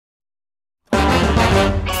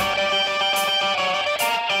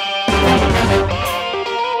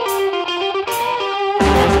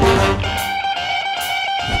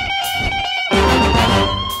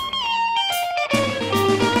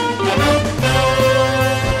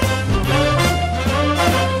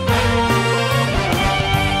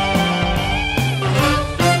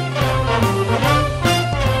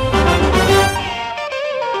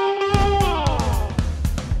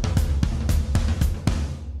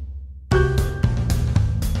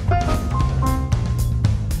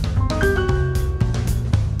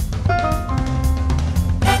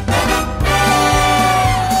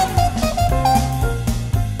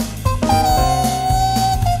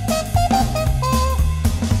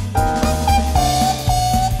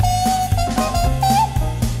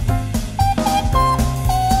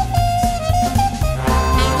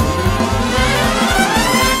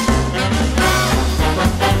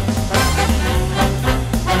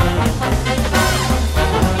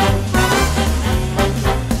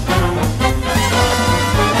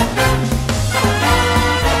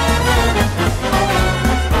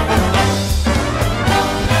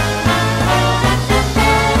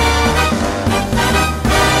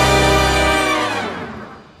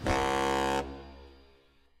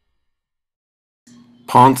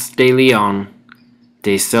Ponce de Leon,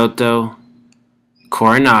 De Soto,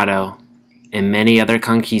 Coronado, and many other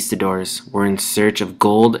conquistadors were in search of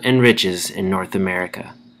gold and riches in North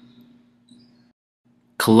America.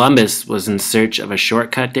 Columbus was in search of a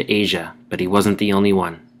shortcut to Asia, but he wasn't the only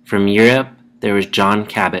one. From Europe, there was John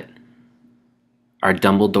Cabot, our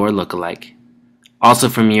Dumbledore look-alike. Also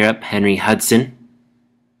from Europe, Henry Hudson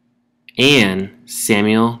and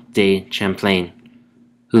Samuel de Champlain,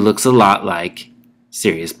 who looks a lot like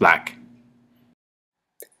Sirius Black.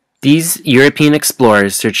 These European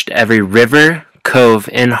explorers searched every river, cove,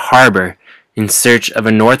 and harbor in search of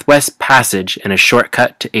a northwest passage and a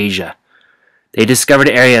shortcut to Asia. They discovered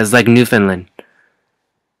areas like Newfoundland.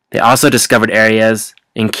 They also discovered areas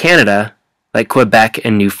in Canada like Quebec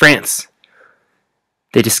and New France.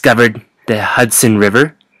 They discovered the Hudson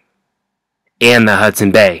River and the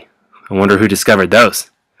Hudson Bay. I wonder who discovered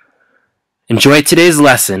those. Enjoy today's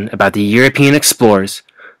lesson about the European explorers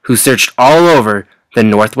who searched all over the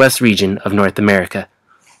northwest region of North America.